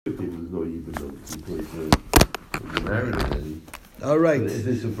there's no Yibum until he's married already. All right. But if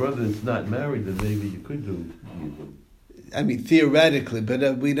it's a brother that's not married, then maybe you could do Yibum. I mean, theoretically,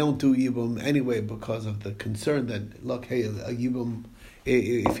 but we don't do Yibum anyway because of the concern that, look, hey, a Yibum,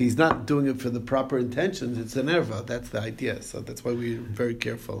 if he's not doing it for the proper intentions, it's an erva. That's the idea. So that's why we're very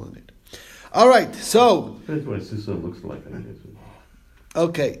careful on it. All right, so... That's what sister looks like, I guess.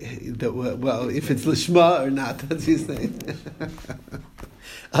 Okay, well, if it's Lishma or not, that's his name.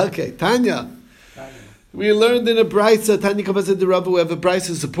 Okay, Tanya. We learned in a Brisa, Tanya Kavazid the Rabba, we have a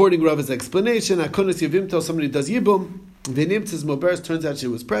Brisa supporting Rabba's explanation. Akonis Yevimto, somebody does Yibum. Venimtzes Moberes, turns out she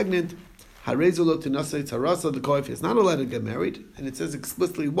was pregnant. Harezulo to Nasai Tarasa, the Koif is not allowed to get married. And it says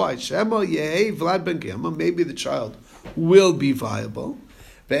explicitly why. Shema Yeh Vlad Ben Kiyama, maybe the child will be viable.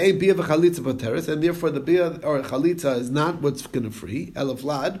 And therefore the bia or chalitza is not what's going to free. Ela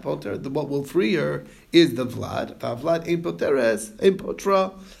Vlad poter, what will free her is the Vlad. Vlad ein poteres, ein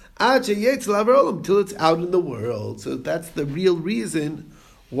potra, till it's out in the world. So that's the real reason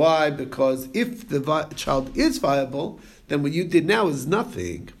why. Because if the child is viable, then what you did now is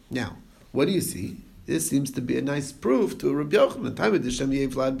nothing. Now, what do you see? This seems to be a nice proof to Rabbi Yochanan. Time of Hashem Yeh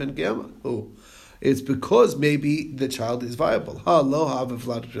Vlad ben Kiyama. Oh. It's because maybe the child is viable.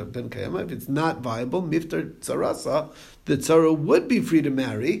 If it's not viable, miftar tzarasa, the tzara would be free to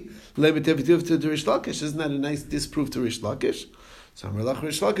marry. Isn't that a nice disproof to Rish Lakish? So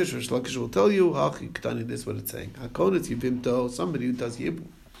Rish Lakish will tell you, this is what it's saying. Somebody who does yibum.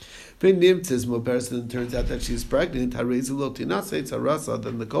 Then turns out that she's pregnant, then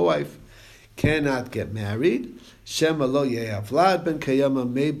the co-wife cannot get married. Shema lo yehavlad ben kayama,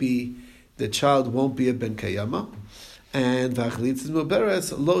 maybe the child won't be a ben kayama, and v'achalitza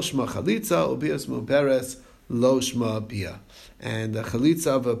muberes lo shma chalitza, ubias muberes lo shma bia. And the chalitza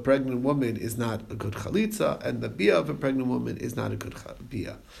of a pregnant woman is not a good chalitza, and the bia of a pregnant woman is not a good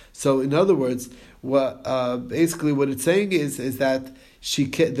bia. So, in other words, what basically what it's saying is that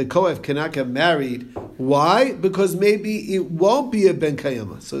the kohev cannot get married. Why? Because maybe it won't be a ben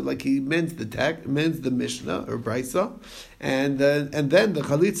kayama. So, like he mends the Mishnah or Brisa, and then the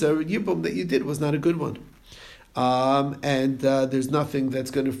chalitza or yibum that you did was not a good one, and there's nothing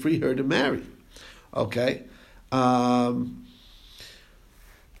that's going to free her to marry. Okay.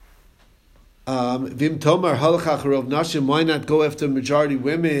 Vim Tomar halachach rov nashim. Why not go after majority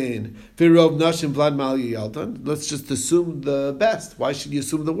women? Virov nashim vlad mal yaldan. Let's just assume the best. Why should you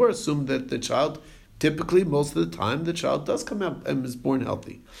assume the worst? Assume that the child, typically most of the time, the child does come out and is born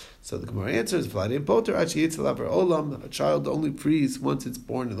healthy. So the Gemara answers vlad ein poter achi yitzelav olam. A child only frees once it's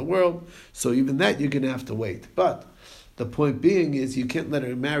born in the world. So even that you're going to have to wait. But the point being is you can't let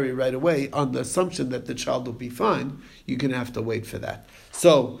her marry right away on the assumption that the child will be fine. You're going to have to wait for that.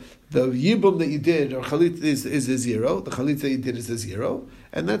 So the yibum that you did, or chalitza, is a zero. The chalitza that you did is a zero.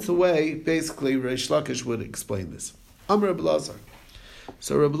 And that's the way, basically, Reish Lakish would explain this. Amr Rabbi Lazar.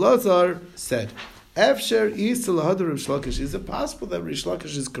 So Rabbi Lazar said, Efsher Yisrael Hadar Reish Lakish. Is it possible that Reish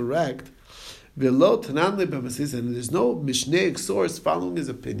Lakish is correct? V'lo tanan le b'masis, and there's no mishnaic source following his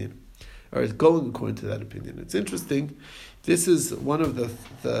opinion, or going according to that opinion. It's interesting. This is one of the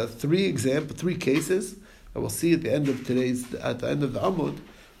three cases that we'll see at the end of the Amud,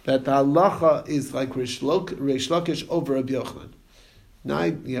 that the halacha is like Reish Lakish over Rabbi Yochanan.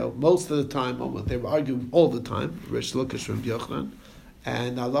 Most of the time, they were arguing all the time, Reish Lakish and Rabbi Yochanan,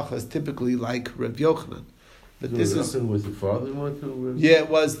 and halacha is typically like Rabbi Yochanan. But so this was the father-in-law too? Yeah, it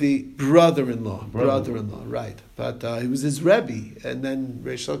was the brother-in-law, right. But he was his Rebbe, and then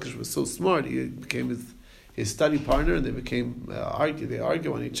Reish Lakish was so smart, he became his study partner, and they became they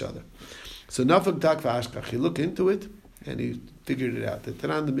argue on each other. So Nafak Tak V'Ashkach, he looked into it, and he figured it out. The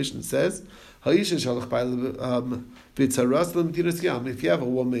Tanan, the Mishnah says, if you have a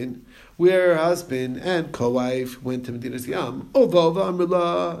woman where her husband and co-wife went to Medinas Yam,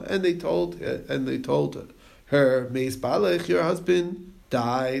 and they told her, Meis Balech, your husband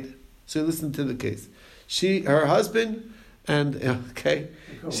died. So listen to the case. Her husband,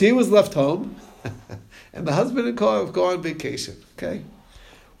 she was left home, and the husband and co-wife go on vacation. Okay,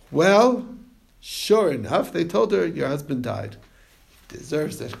 well, sure enough, they told her your husband died.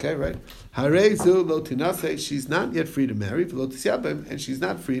 Deserves it, okay, right? Harezu lo tinase, she's not yet free to marry, and she's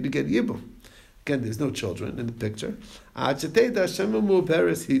not free to get yibum. Again, there's no children in the picture. Maybe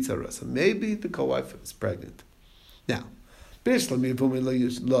the co-wife is pregnant. Now, I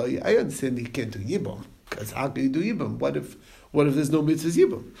understand he can't do yibum, because how can you do yibum? What if there's no mitzvah's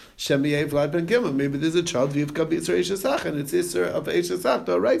yibum? Maybe there's a child and it's Isser of Eishasach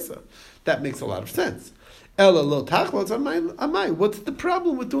to Araisa. That makes a lot of sense. What's the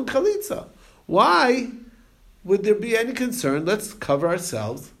problem with doing chalitza? Why would there be any concern? Let's cover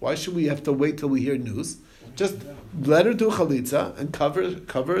ourselves. Why should we have to wait till we hear news? Just let her do chalitza and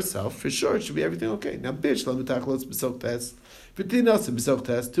cover herself. For sure, it should be everything okay. Now, bitch,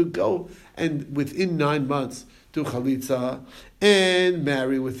 to go and within 9 months do chalitza and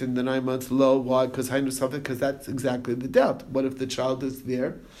marry within the 9 months. Low, why? Because that's exactly the doubt. What if the child is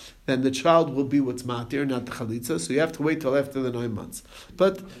there? Then the child will be what's matir, not the chalitza. So you have to wait till after the 9 months.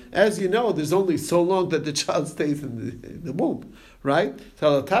 But as you know, there's only so long that the child stays in the womb, right?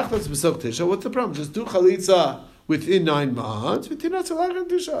 So what's the problem? Just do chalitza within 9 months, and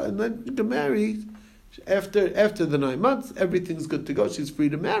then you can marry. After the 9 months, everything's good to go. She's free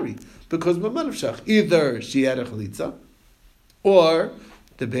to marry because either she had a chalitza, or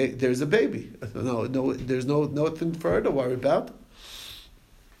there's a baby. No, there's nothing for her to worry about.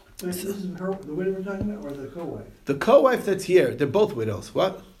 This is the widow we're talking about, or the co-wife? The co-wife that's here, they're both widows.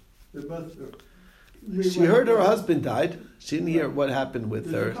 What? They're both. She heard her husband died. She didn't hear what happened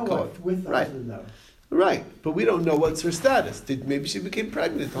with her co-wife. With the husband, though. Right, but we don't know what's her status. Maybe she became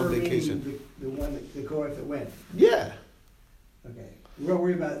pregnant on vacation. The co-wife that went. Yeah. Okay. We're not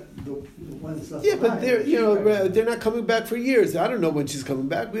worried about the one that's left. Yeah, but they're not coming back for years. I don't know when she's coming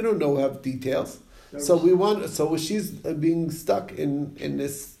back. We don't know have details. So she's being stuck in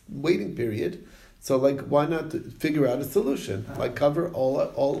this waiting period. So why not figure out a solution? Cover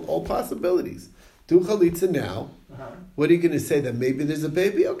all possibilities. Do chalitza now. What are you going to say? That maybe there's a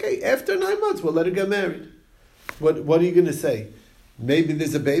baby? Okay, after 9 months, we'll let her get married. What are you going to say? Maybe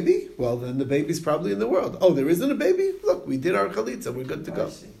there's a baby? Well, then the baby's probably in the world. Oh, there isn't a baby? Look, we did our chalitza. We're good to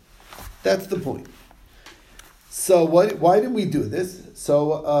go. That's the point. So why did we do this?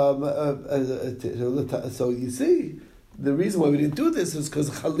 So you see, the reason why we didn't do this is because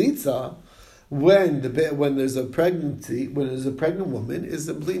chalitza, when there's a pregnant woman, is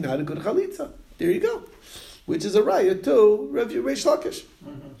simply not a good chalitza. There you go. Which is a raya to Rav Reish Lakish.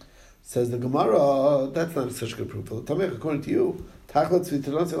 Says the Gemara, that's not such good proof. According to you,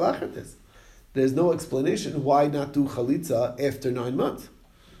 there's no explanation why not do chalitza after 9 months.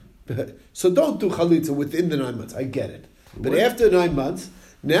 So don't do chalitza within the 9 months. I get it. But after 9 months,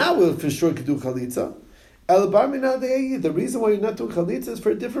 now we'll for sure could do chalitza. The reason why you're not doing chalitza is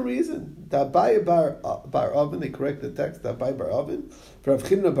for a different reason. The Abaye bar Avin, they correct the text, the Abaye bar Avin, for Rav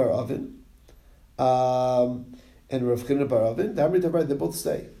Chimna bar Avin, and Rav Chimna bar Avin, they both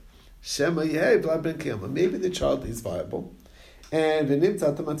say, Shema Vlad ben Kiyama. Maybe the child is viable, and we're going to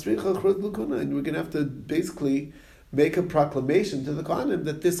have to basically make a proclamation to the Kohanim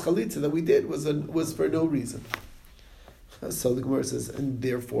that this chalitza that we did was for no reason. So the Gemara says, and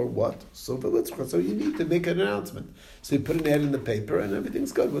therefore what? So you need to make an announcement. So you put an ad in the paper, and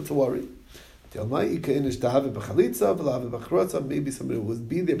everything's good. What's the worry? Maybe somebody would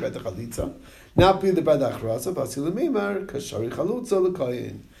be there by the chalitza, not be there by the achrasa,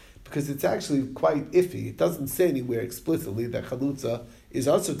 because it's actually quite iffy. It doesn't say anywhere explicitly that chalutza is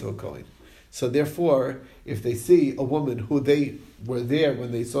also to a kohen. So therefore, if they see a woman who they were there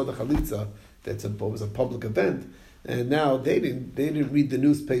when they saw the chalitza, was a public event, and now they didn't read the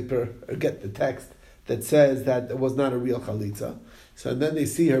newspaper or get the text that says that it was not a real chalitza. So then they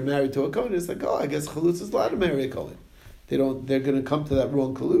see her married to a kohen. It's like, I guess chalitza is allowed to marry a kohen. They're going to come to that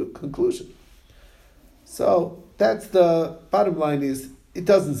wrong conclusion. So that's the bottom line. Is it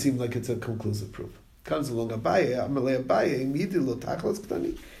doesn't seem like it's a conclusive proof. Comes along Abaye, Amalei Abaye, Midi lo tachlos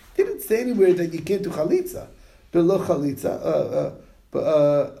ktani. Didn't say anywhere that you can't do chalitza. Below chalitza,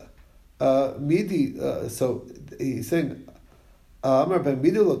 midi. So he's saying, Amar ben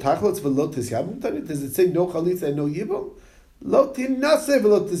midi lo tachlos v'lo tisyabim ktani. Does it say no chalitza and no yibum? Lo tinase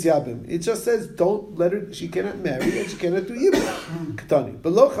v'lo tisyabim. It just says don't let her. She cannot marry and she cannot do yibum ktani.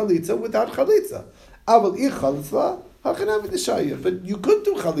 Below chalitza without chalitza. Aval ich chalitza. But you could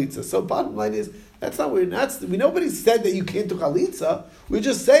do chalitza. So bottom line is, that's not where nobody said that you can't do chalitza. We're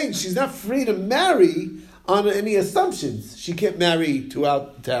just saying she's not free to marry on any assumptions. She can't marry to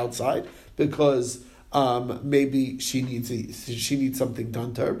outside because maybe she needs something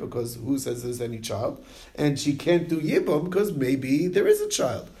done to her because who says there's any child, and she can't do yibum because maybe there is a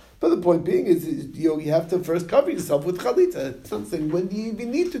child. But the point being is, you have to first cover yourself with chalitza. It's not saying when do you even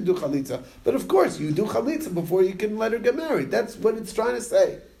need to do chalitza. But of course, you do chalitza before you can let her get married. That's what it's trying to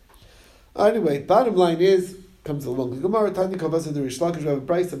say. Anyway, bottom line is, comes along the Gemara, Tanya Kavasa, the Reish Lakish, Rav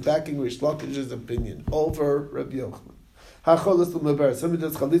Brisa backing Reish Lakish's opinion over Rabbi Yochanan. Hacholas l'meber, somebody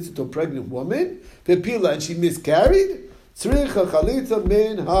does chalitza to a pregnant woman, pepila, and she miscarried, tzricha chalitza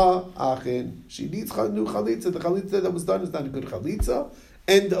min ha'achin. She needs new chalitza. The chalitza that was done is not a good chalitza.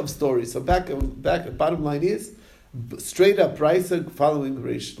 End of story. So back. Bottom line is, straight up Brisa following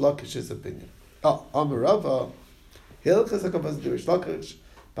Reish Lakish's opinion. Amarava, Hilchas HaKavaz de Rish Lakish,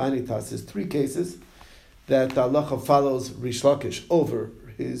 Banitas. There's three cases that the halacha follows Rish Lakish over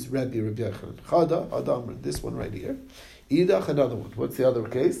his Rabbi Yochanan. Chada, Adamr, this one right here. Idach, another one. What's the other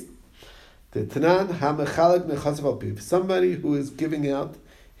case? The Tanan HaMechalek Nechasav Al Piv. Somebody who is giving out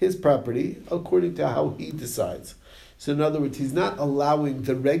his property according to how he decides. So in other words, he's not allowing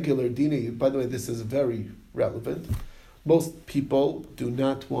the regular dina. By the way, this is very relevant. Most people do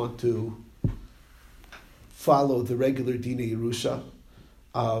not want to follow the regular dina Yerusha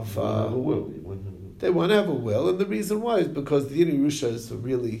of they want to have a will, and the reason why is because the dina Yerusha is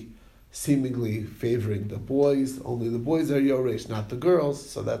really seemingly favoring the boys. Only the boys are Yoresh, not the girls,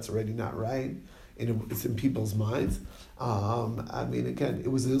 so that's already not right. It's in people's minds. I mean, again,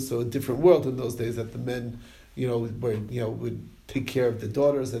 it was also a different world in those days that the men, would take care of the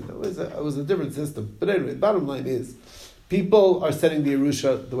daughters, and it was a different system. But anyway, the bottom line is, people are setting the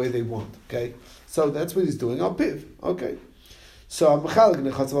Yerusha the way they want. Okay, so that's what he's doing. Al piv. Okay, so Mechalek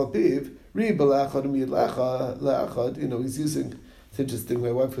Nechatzav Al piv. He's using. It's interesting.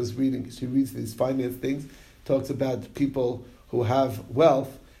 My wife was reading. She reads these finance things. Talks about people who have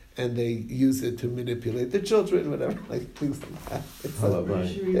wealth and they use it to manipulate the children, whatever, like things like that.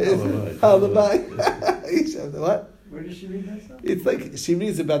 What? Where does she read that stuff? It's like she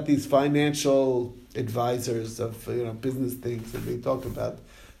reads about these financial advisors of business things, and they talk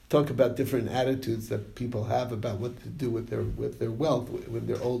about different attitudes that people have about what to do with their wealth when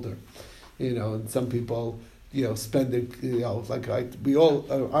they're older. And some people spend it. We all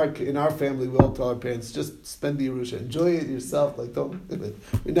in our family, we all tell our parents, just spend the Yerusha, enjoy it yourself. Like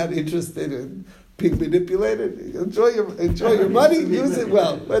we're not interested in being manipulated. Enjoy your money, use it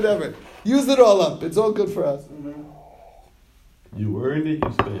well, whatever. Use it all up. It's all good for us. You earn it,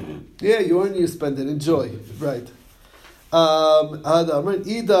 you spend it. Yeah, you earn it, you spend it. Enjoy. Right. And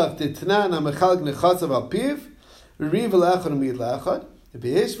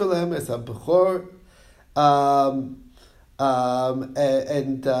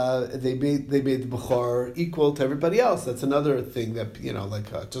they made the Bechor equal to everybody else. That's another thing that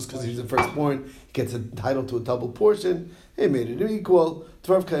just because he's the firstborn, he gets entitled to a double portion. They made it equal.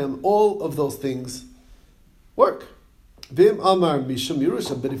 All of those things work. Vim Amar Mishum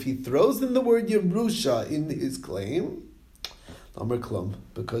Yerusha, but if he throws in the word Yerusha in his claim, Amar Klum,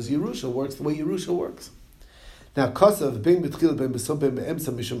 because Yerusha works the way Yerusha works. Now, Kasav ben B'tchil ben B'som ben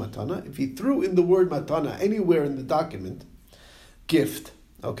Be'emsa Mishum Matana, if he threw in the word Matana anywhere in the document, gift,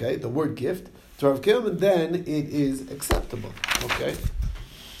 okay, the word gift, and then it is acceptable, okay.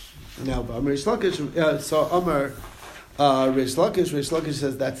 Now, Amar Rish Lakish, so Amar Rish Lakish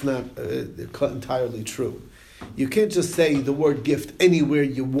says that's not entirely true. You can't just say the word gift anywhere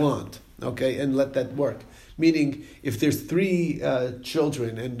you want, okay, and let that work. Meaning, if there's three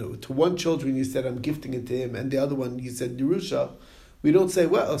children, and to one children you said, I'm gifting it to him, and the other one you said, Yerusha, we don't say,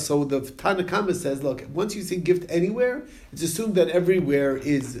 well, so the Tanakama says, look, once you say gift anywhere, it's assumed that everywhere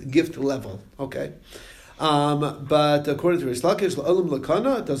is gift level, okay? But according to Rish Lakish, La'olam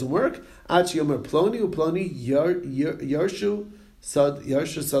Lakana, it doesn't work. Achi Yomer Ploni, Uploni, Yarshu Sad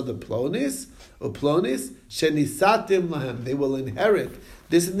Plonis, Uplonis, Shenisatim Lahem. They will inherit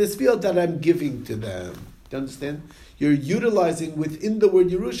this in this field that I'm giving to them. Do you understand? You're utilizing within the word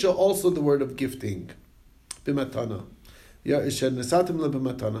Yerusha also the word of gifting. B'matana. Shenisatim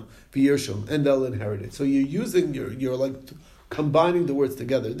B'matana. V'yirshum. And they'll inherit it. So you're using, you're like combining the words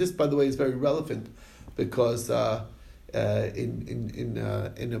together. This, by the way, is very relevant because in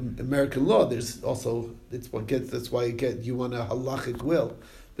American law, there's also that's why you want a halachic will,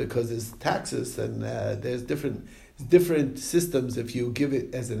 because there's taxes and there's different systems if you give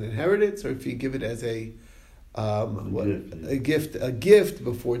it as an inheritance or if you give it as a gift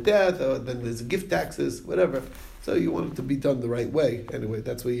before death, or then there's gift taxes, whatever. So you want it to be done the right way. Anyway,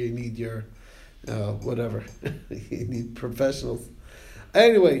 that's where you need your whatever. You need professionals.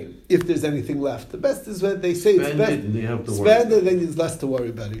 Anyway, if there's anything left, the best is when they say it's best. Spend it, then there's less to worry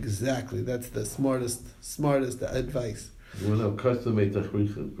about. Exactly, that's the smartest advice. You want to custom-made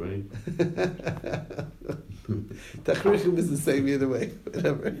tachrichim, right? Tachrichim is the same either way.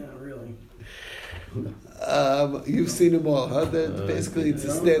 Whatever. Yeah, really. You've seen them all, huh? It's a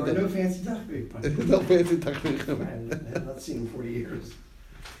standard. No fancy tachrichim. No fancy tachrichim. I have not seen in 40 years.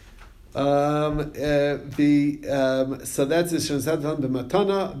 So that's the Shanzatan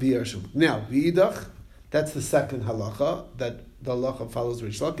b'matana v'yarshum. Now v'idach, that's the second halacha that the halacha follows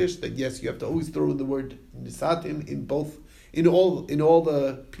Rish Lakish. That yes, you have to always throw in the word nisatim in all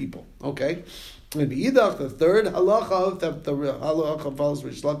the people. Okay, and v'idach, the third halacha that the halacha follows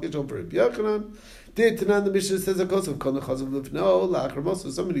Rish Lakish over Rabbi Yochanan. The Mishnah says a kosav kol nechazav lifno la'achar moso.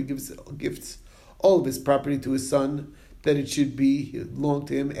 Somebody gives gifts all of his property to his son, that it should belong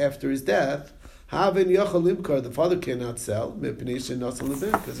to him after his death. The father cannot sell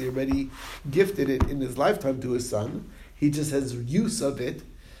because he already gifted it in his lifetime to his son. He just has use of it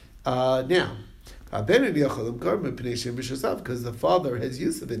now. Because the father has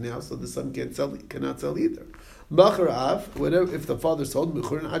use of it now, so the son cannot sell either. Whatever, if the father sold,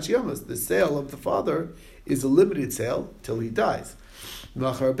 the sale of the father is a limited sale till he dies.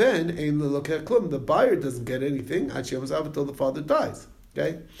 The buyer doesn't get anything until the father dies.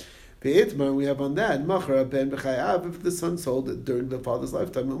 Okay? We have on that, if the son sold it during the father's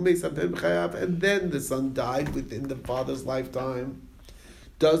lifetime, and then the son died within the father's lifetime,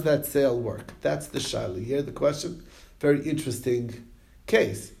 does that sale work? That's the shaila. Here the question, very interesting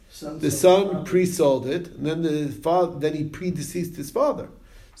case. The son pre-sold it, and then then he predeceased his father.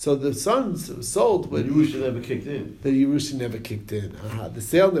 So the son sold when the Yerusha never kicked in. The Yerusha never kicked in. The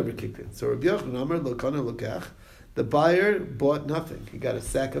sale never kicked in. So Rabbi Yochanan Amar Lokana Lokach, the buyer bought nothing. He got a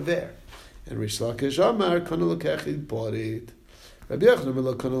sack of air. And Rish Lakish Amar Kana Lokach, he bought it. Rabbi Yochanan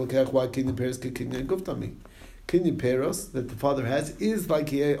Amar Lokana Lokach, why Kinyan Peros Kinyan Guftami? Kinyan Peros that the father has is like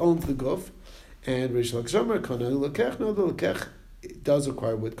he owns the guf. And Rish Lakish Amar Kana Lokach, no, the Lokach does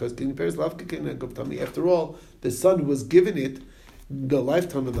require wood because Kinyan Peros Lavka Kinyan Guftami. After all, the son was given it the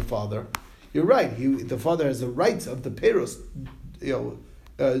lifetime of the father. You're right. The father has the rights of the peros,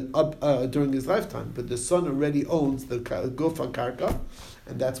 during his lifetime, but the son already owns the guf karka,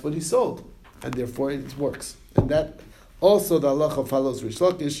 and that's what he sold, and therefore it works. And that also the halacha follows Rish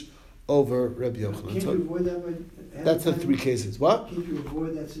Lakish over Rabbi Yochanan. Can't you avoid that by that's the three cases. What? Can't you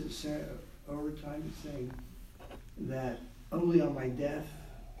avoid that over time, saying that only on my death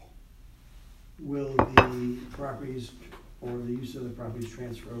will the properties or the use of the properties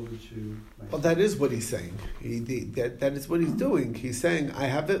transfer over to my Well, that is what he's saying. That is what he's doing. He's saying, I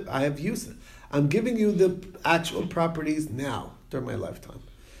have use. I'm giving you the actual properties now, during my lifetime.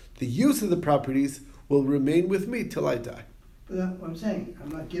 The use of the properties will remain with me till I die. But that's what I'm saying. I'm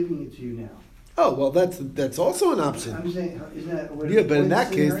not giving it to you now. Oh, well, that's also an option. I'm saying, isn't that a way to Yeah, but in avoid that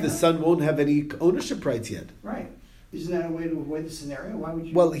the case, scenario? the son won't have any ownership rights yet. Right. Isn't that a way to avoid the scenario? Why would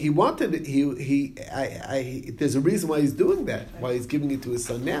you? Well, he wanted it. There's a reason why he's doing that. Why he's giving it to his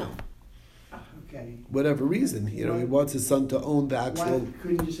son now. Okay. Whatever reason, he wants his son to own the actual. Why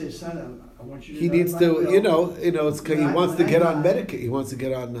couldn't you say, son, I want you to He know needs my to, will. he wants to get on die- Medicaid. He wants to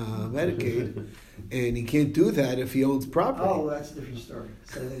get on Medicaid, and he can't do that if he owns property. Oh, that's a different story.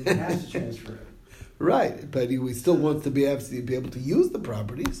 So then he has to transfer it. Right, but he still wants to be able to use the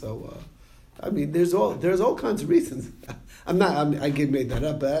property. So, there's all kinds of reasons. I made that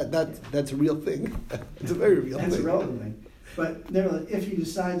up, but that's a real thing. It's a very real thing. That's a relevant thing. But nevertheless, if he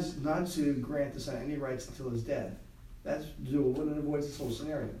decides not to grant the son any rights until his death, that's doable and it avoids this whole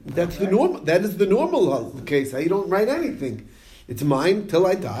scenario. That's the Right? normal. That is the normal case. I don't write anything. It's mine till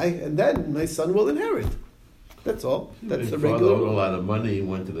I die, and then my son will inherit. That's all. That's His the father regular. owed a lot of money. He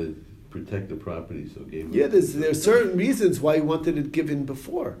wanted to protect the property, so gave him. Yeah, there's certain reasons why he wanted it given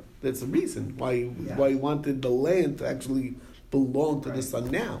before. There's a reason why he wanted the land to actually belong to the son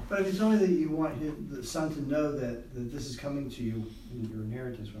now. But if it's only that you want the son to know that this is coming to you in your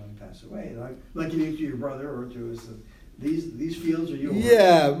inheritance when I pass away, like you do to your brother or to us, these fields are yours.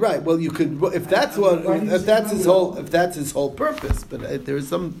 Yeah, right. Well, you could if that's if that's his whole purpose. But there's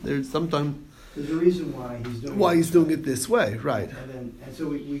sometimes There's a reason why he's doing why he's doing it this way, right? And so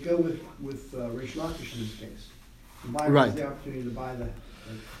we go with Rish Lakish in this case. The buyer Right. has the opportunity to buy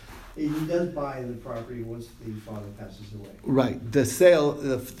he does buy the property once the father passes away. Right. The sale,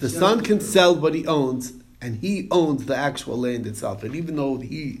 the son can sell what he owns, and he owns the actual land itself. And even though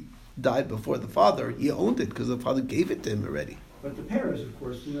he died before the father, he owned it because the father gave it to him already. But the parents, of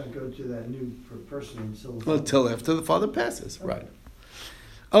course, do not go to that new person Until after the father passes. Right.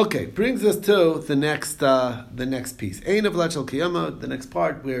 Okay, brings us to the next piece. Ein of Lachel Kiyama, the next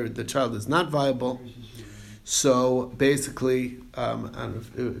part where the child is not viable. So basically, I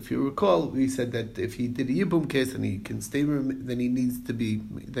don't know if you recall, we said that if he did a yibum case and he can stay, then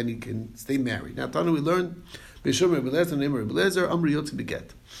he can stay married. Now, Tanu, we learned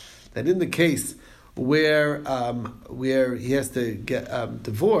that in the case where he has to get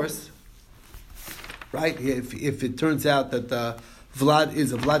divorced, right? If it turns out that the Vlad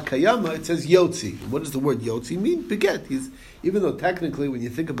is a Vlad Kayama, it says Yotzi. What does the word Yotzi mean? Beget. Even though technically, when you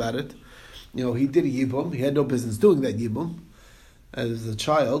think about it, he did a yibum. He had no business doing that yibum as a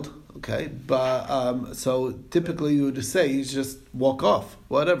child. Okay, but so typically you would just say he's just walk off,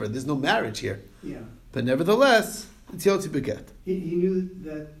 whatever. There's no marriage here. Yeah. But nevertheless, it's Yotzi Beget. He knew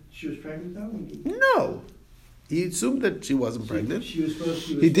that she was pregnant though. No. He assumed that she wasn't pregnant. She was supposed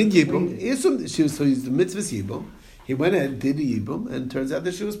to. He did Yibum. He assumed that she was, so he's the mitzvah Yibum. He went ahead and did a Yibum, and it turns out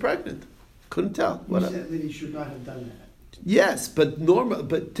that she was pregnant. Couldn't tell. You said that he should not have done that. Yes, but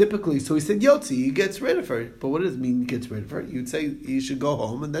typically, so he said Yotzi, he gets rid of her. But what does it mean he gets rid of her? You'd say he should go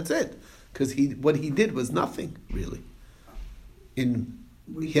home and that's it. Because what he did was nothing, really.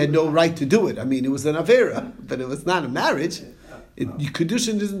 He had no right to do it. I mean, it was an Avera, but it was not a marriage.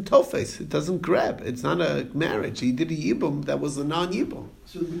 Kedushin isn't tofes. It doesn't grab. It's not a marriage. He did a Yibum that was a non-Yibum.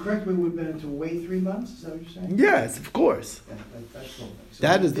 So the correct way would have been to wait 3 months? Is that what you're saying? Yes, of course. Yeah, that's the whole thing. So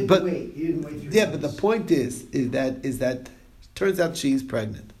That he is the, didn't but wait. He didn't wait 3 months. yeah, but the point is that turns out she's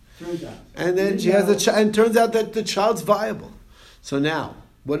pregnant, Turns out. and then she has a child, and turns out that the child's viable. So now,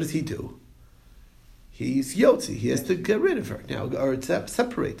 what does he do? He's Yotzi. He has to get rid of her now, or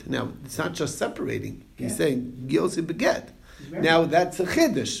separate. Now, it's not just separating. He's saying Yotzi beget. Now that's a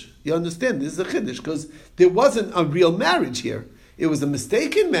chiddush. You understand? This is a chiddush because there wasn't a real marriage here. It was a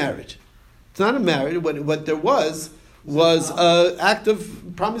mistaken marriage. It's not a marriage. What there was an act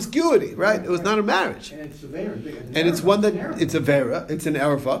of promiscuity, right? It was not a marriage. And it's a vera. And it's one that it's a vera. It's an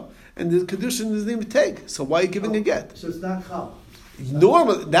erva, and the kedushin doesn't even take. So why are you giving a get? So it's not chal.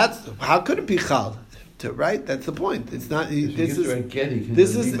 Normally, how could it be chal? Right? That's the point. It's not. This is.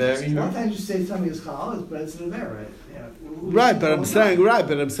 Sometimes you say something is chal, but it's an avera. Yeah. Right, but I'm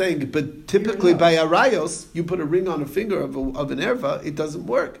saying, but typically by arayos, you put a ring on a finger of an erva, it doesn't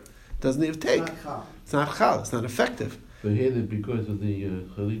work. It doesn't even take. It's not chal. It's not effective. But here, because of the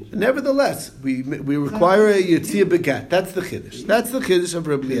chalitza. Nevertheless, we require a yitzia begat. That's the chiddush. That's the chiddush of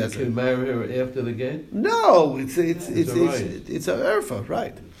Rabbi Eliezer. You can marry her after the get? No, it's a erva,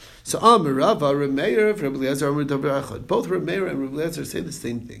 right? So Rava, Remeir, Rabbi Eliezer, Amar Davar Echad. Both Remeir and Rabbi Eliezer say the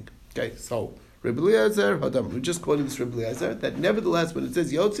same thing. Okay, so Rabbi Eliezer, Hadam, we're just quoting this Rabbi Eliezer, that nevertheless, when it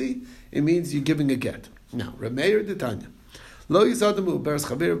says Yotzi, it means you're giving a get. Now, Remeir de Tanya. Lo Yisadamu, Beres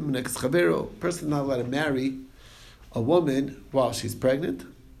Chavero, Menex Chavero, person not allowed to marry a woman while she's pregnant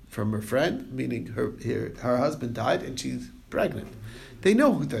from her friend, meaning her husband died and she's pregnant. They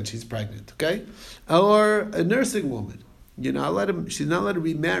know that she's pregnant, okay? Or a nursing woman. She's not allowed to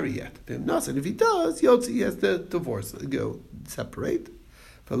remarry yet. And if he does, Yotzi, he has to divorce, separate.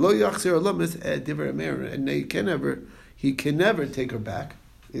 And he can never take her back.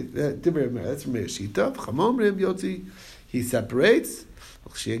 That's from Shita. He separates.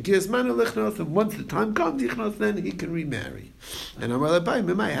 And once the time comes, then he can remarry. And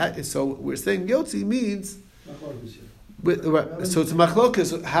so we're saying Yotzi means. So it's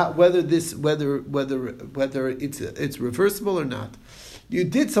machlokas whether it's reversible or not. You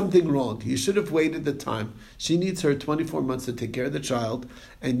did something wrong. You should have waited the time. She needs her 24 months to take care of the child,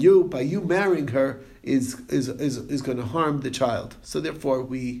 and by you marrying her is going to harm the child. So therefore,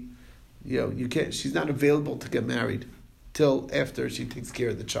 you can't. She's not available to get married till after she takes care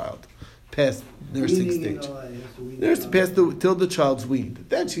of the child, past nursing stage. Till the child's weaned.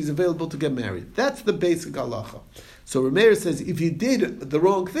 Then she's available to get married. That's the basic halacha. So Rameir says, if you did the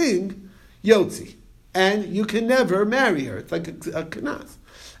wrong thing, Yotzi, and you can never marry her. It's like a knas.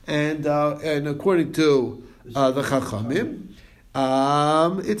 And according to the Chachamim,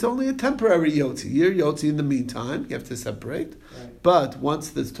 it's only a temporary Yotzi. You're Yotzi in the meantime. You have to separate. Right. But once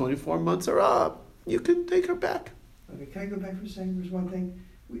this 24 months are up, you can take her back. Okay, can I go back for a second? There's one thing.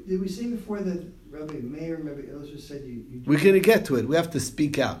 Did we say before that Rabbi Meir and Rabbi Eliezer said you we're going to get to it. We have to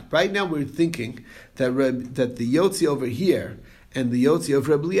speak out. Right now we're thinking that the Yotzi over here and the Yotzi of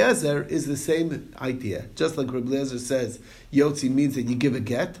Rabbi Eliezer is the same idea. Just like Rabbi Eliezer says, Yotzi means that you give a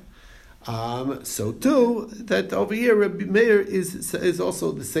get. So too, that over here Rabbi Meir is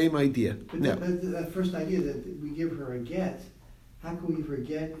also the same idea. But that first idea that we give her a get, how can we give her a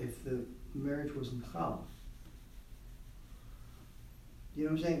get if the marriage wasn't chal? You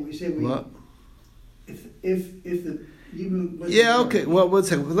know what I'm saying? We say what? If the even okay. Well, one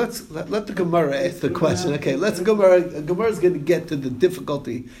second. Let the Gemara ask the question. Okay, Gemara is going to get to the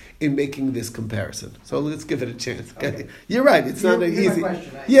difficulty in making this comparison. So let's give it a chance. Okay, you're right. It's not an easy.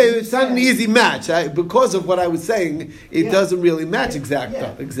 It's not an easy match. Because of what I was saying, it doesn't really match exactly.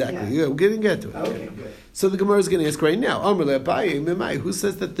 Yeah, we're going to get to it. Okay, good. So the Gemara is going to ask right now. Who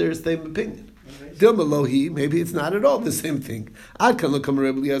says that they're the same opinion? Dilmalohi, maybe it's not at all the same thing. Ad kan lokam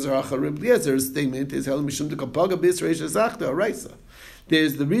Rabbi Eliezer's statement is hel mishum dekapaga bisreish zachta araisa.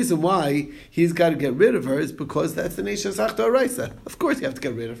 There's the reason why he's got to get rid of her is because that's the nation zachta araisa. Of course, you have to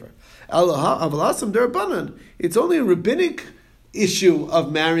get rid of her. Avalasam derabanan. It's only a rabbinic issue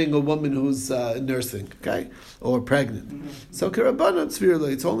of marrying a woman who's nursing, okay, or pregnant. So kerabanan tzvirla.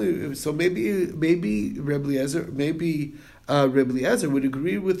 It's only so maybe Rabbi Eliezer, maybe Rebbe Eliezer would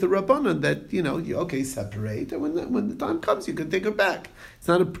agree with the Rabbanan that, you separate, and when the time comes, you can take her back. It's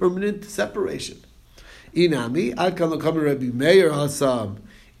not a permanent separation. Inami, Ad Kan L'Kamer Rebbe Meir Hasam,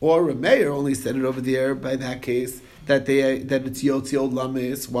 or Rebbe Meir only said it over there by that case, that it's Yotzi Od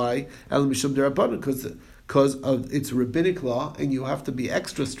Lames. Why? El Mishum D'Rabbanan, because of its rabbinic law, and you have to be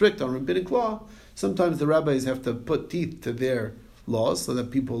extra strict on rabbinic law. Sometimes the rabbis have to put teeth to their laws so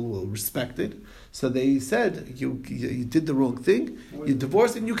that people will respect it. So they said, you did the wrong thing, you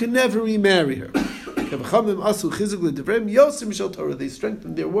divorced, and you can never remarry her. They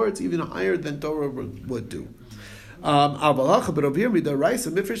strengthened their words even higher than Torah would do.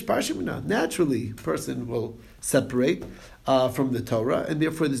 Naturally, a person will separate from the Torah, and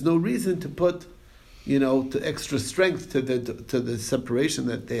therefore there's no reason to put to extra strength to the separation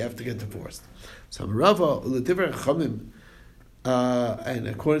that they have to get divorced. So Rava and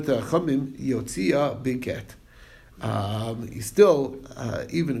according to Chachamim, Yotzia Biget. You still,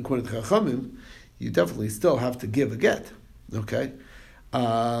 even according to Chachamim, you definitely still have to give a get. Okay,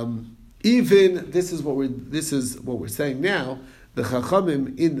 even this is what we're saying now. The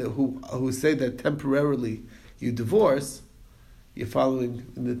Chachamim who say that temporarily you divorce, you're following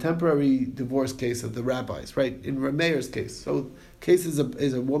in the temporary divorce case of the rabbis, right? In Rameir's case, so case is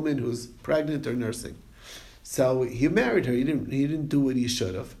a woman who's pregnant or nursing. So he married her. He didn't do what he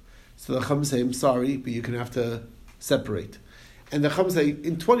should have. So the Chacham say, "I'm sorry, but you're going to have to separate." And the Chacham say,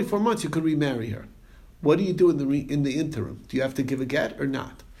 "In 24 months, you could remarry her. What do you do in the interim? Do you have to give a get or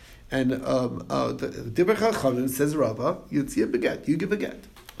not?" And the Divrei Chachamim says, "Rava, Yotzia beget. You give a get."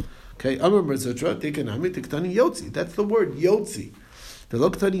 Okay, Amar Merzutra, Tekanami, Tektani Yotzi. That's the word Yotzi. The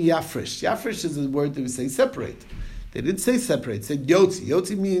Loktani Yafresh. Yafresh is the word that we say separate. They didn't say separate. They said Yotzi.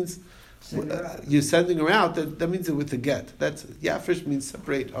 Yotzi means you're sending her out. That means it with the get. That's Yafresh means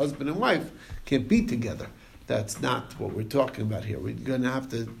separate. Husband and wife can't be together. That's not what we're talking about here. We're going to have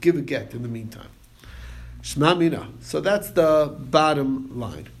to give a get in the meantime. Shema Mina. So that's the bottom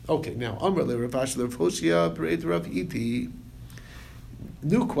line. Okay, now Amar Le Rav Ashi Rav Hoshia Pareit Rav Iti.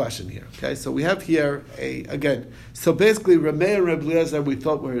 New question here. Okay, so we have here again. So basically, Rameh and Rebbe Eliezer we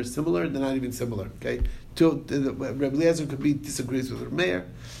thought were similar. They're not even similar. Okay, Rebbe Eliezer could be disagrees with Rameh.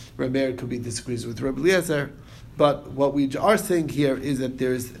 Rameh could be disagrees with Rebbe Eliezer. But what we are saying here is that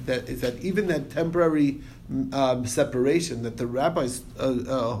that even that temporary separation that the rabbis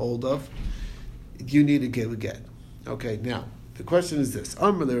hold of, you need to give a get. Okay, now the question is this: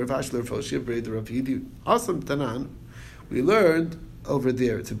 Awesome Tanan. We learned over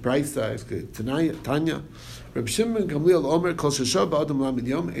there. It's a Brisa. It's Tanya. Reb Shimon Gamliel Omer Kol Shesha Ba'adam Lamed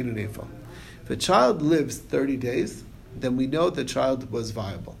Yom Einu Nefal. If a child lives 30 days, then we know the child was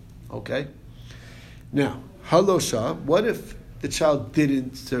viable. Okay. Now, Halosha. What if the child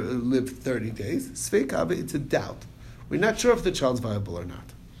didn't live 30 days? Sveikava. It's a doubt. We're not sure if the child's viable or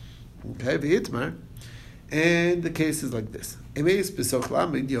not. Okay. V'yitmar. And the case is like this. Let's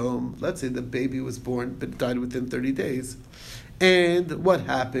say the baby was born but died within 30 days. And what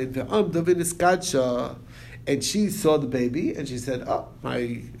happened? And she saw the baby and she said,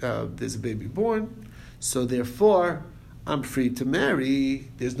 there's a baby born, so therefore I'm free to marry.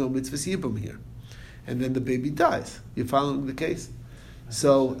 There's no mitzvah yibum here. And then the baby dies. You're following the case?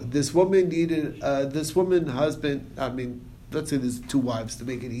 So this woman let's say there's two wives to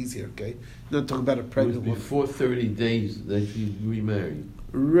make it easier, okay? Not talking about a pregnant woman. Before 30 days that she remarried.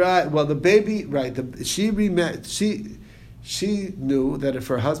 Right. Well, the baby, right. She remarried. She knew that if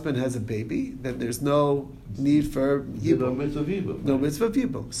her husband has a baby, then there's no need for yibum. No mitzvah yibum. No mitzvah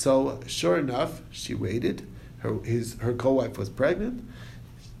yibum. So, sure enough, she waited. Her co-wife was pregnant.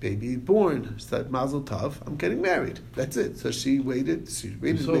 Baby born. She said, Mazel Tov, I'm getting married. That's it. So she waited. So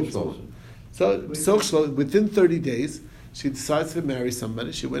within 30 days, she decides to marry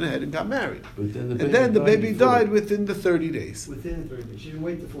somebody. She went ahead and got married. And then the baby died within the 30 days. Within the 30 days. She didn't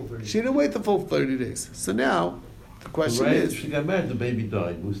wait the full 30 days. She didn't wait the full 30 days. So now, the question is... She got married, the baby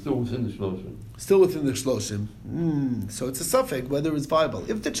died. It was still within the shloshim. Still within the shloshim. So it's a suffix whether it's viable.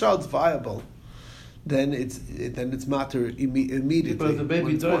 If the child's viable, then it's matter immediately. But if the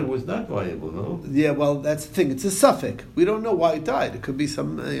baby died, it was not viable, no? Yeah, well, that's the thing. It's a suffix. We don't know why it died. It could be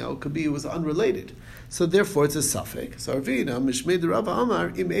it was unrelated. So therefore, it's a suffix. So Arvina, Mishmei Rava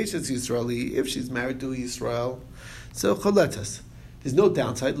Amar, Im Eishes Yisraeli, if she's married to Yisrael, so Chaletas. There's no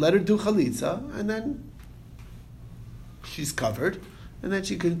downside. Let her do Chalitza, and then she's covered, and then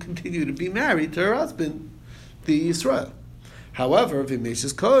she can continue to be married to her husband, the Yisrael. However,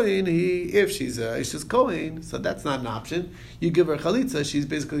 Vimeshes Kohen, if she's a Ishes Kohen, so that's not an option. You give her Chalitza, she's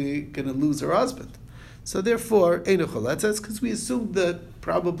basically going to lose her husband. So therefore, Eino Chaletas, because we assumed that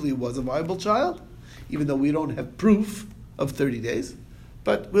probably was a viable child, even though we don't have proof of 30 days,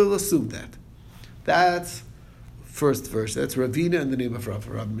 but we'll assume that. That's first verse. That's Ravina in the name of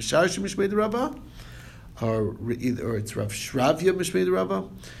Rava. Rav Misharshi Mishmei Rava, or it's Rav Shravya Mishmei Rava.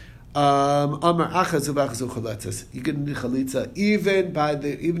 Amar Achazu v'Achazu Chalatzas. You can do chalitza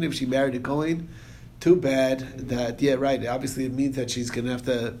even if she married a Kohen. Too bad that, yeah, right, obviously it means that she's going to have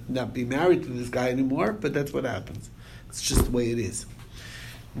to not be married to this guy anymore, but that's what happens. It's just the way it is.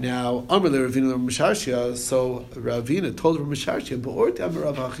 Now, Amar Ravina Misharshia, so Ravina told Rav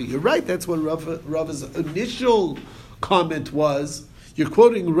Misharshia, you're right, that's what Rava's initial comment was. You're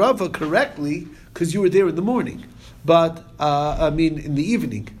quoting Rava correctly because you were there in the morning, but, in the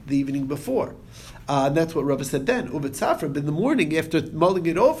evening before. And that's what Rava said then. Uvet Safra, in the morning, after mulling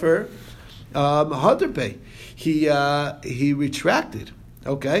it over, Hadarpe, he retracted.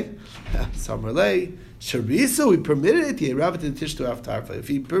 Okay, Samarlei Shariso, he permitted it. If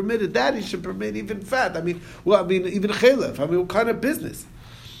he permitted that, he should permit even fat. Even chelev. What kind of business?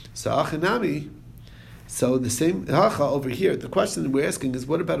 So Achanami. So the same hacha over here. The question that we're asking is,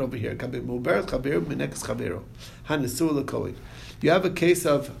 what about over here? You have a case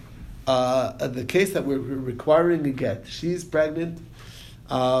of the case that we're requiring a get. She's pregnant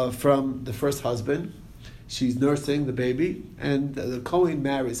from the first husband. She's nursing the baby, and the Kohen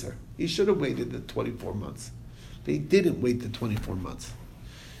marries her. He should have waited the 24 months. They didn't wait the 24 months.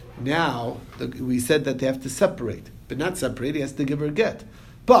 Now, we said that they have to separate, but not separate, he has to give her a get.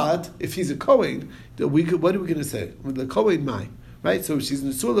 But, if he's a Kohen, what are we going to say? The Kohen mai, right? So she's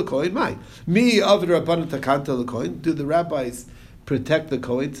Nesula Kohen mai. Mi avra rabbanan takanta the Kohen. Do the rabbis protect the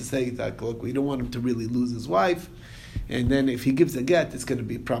Kohen to say that, look, we don't want him to really lose his wife, and then if he gives a get, it's going to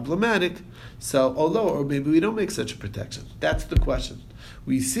be problematic. So, or maybe we don't make such a protection. That's the question.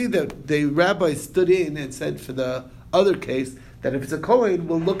 We see that the rabbi stood in and said for the other case that if it's a Kohen,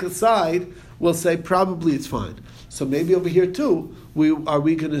 we'll look aside, we'll say probably it's fine. So maybe over here too, are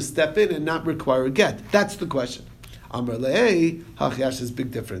we going to step in and not require a get? That's the question. Amar le'ei, hachiash is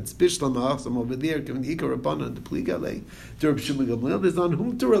big difference. Bishlama, some over there, given the Ikar Rabbanan, the Pliga lei, the Reb Shimon Gamliel, there's on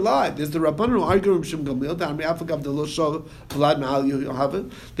whom to rely. There's the Rabbanan who argue Reb Shimon Gamliel, the Amri Afagav, the Lo Shol, Vlad Ma'al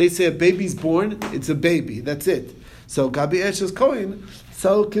Yohavet. They say a baby's born, it's a baby, that's it. So Gabi Esh is Kohen,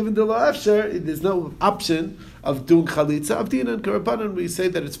 so given the Lo Afsher, there's no option of doing chalitza. Avdin and Karabanan, we say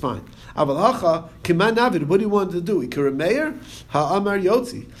that it's fine. Aval hacha, kiman navid, what do you want to do? Ikarameir, ha'amar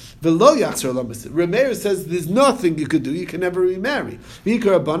yotzi. V'lo yachzer lamas. Remeir says there's nothing you could do, you can never remarry.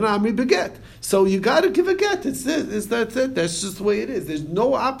 V'ikarabanan amri beget. So you got to give a get. That's it. That's just the way it is. There's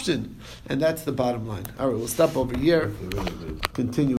no option. And that's the bottom line. All right, we'll stop over here. Continue.